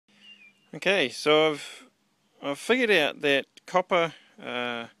Okay, so I've figured out that copper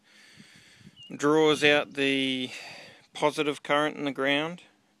draws out the positive current in the ground,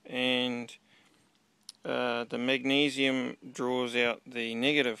 and the magnesium draws out the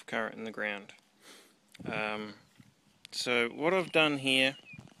negative current in the ground. So what I've done here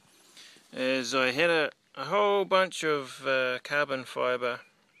is I had a whole bunch of carbon fibre,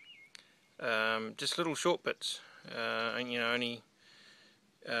 just little short bits, only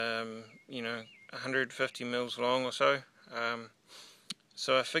 150 mils long or so.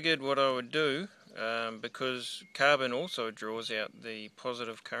 So I figured what I would do, because carbon also draws out the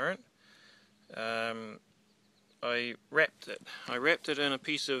positive current, I wrapped it in a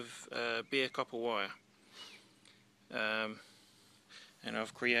piece of bare copper wire, and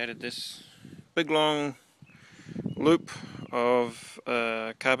I've created this big long loop of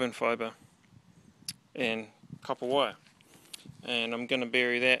carbon fibre and copper wire, and I'm going to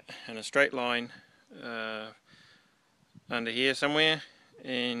bury that in a straight line under here somewhere,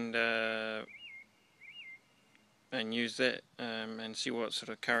 and use that and see what sort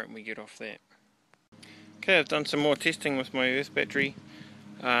of current we get off that. Okay, I've done some more testing with my earth battery.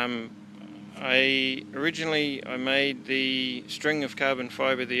 Originally I made the string of carbon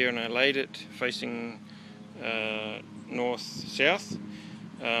fibre there and I laid it facing north-south,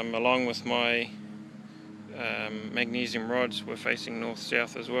 along with my magnesium rods were facing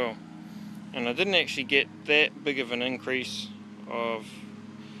north-south as well. And I didn't actually get that big of an increase of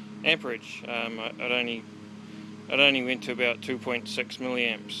amperage. It only went to about 2.6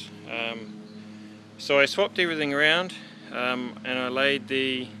 milliamps. So I swapped everything around, and I laid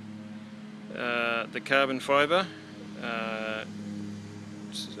the carbon fibre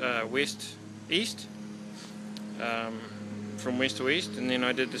west-east, from west to east, and then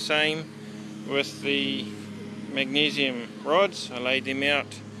I did the same with the magnesium rods. I laid them out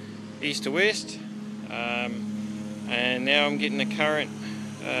east to west, and now I'm getting a current,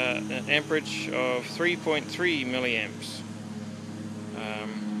 an amperage of 3.3 milliamps.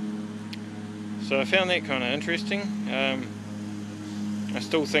 So I found that kind of interesting. I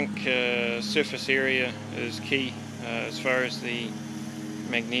still think surface area is key as far as the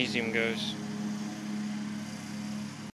magnesium goes.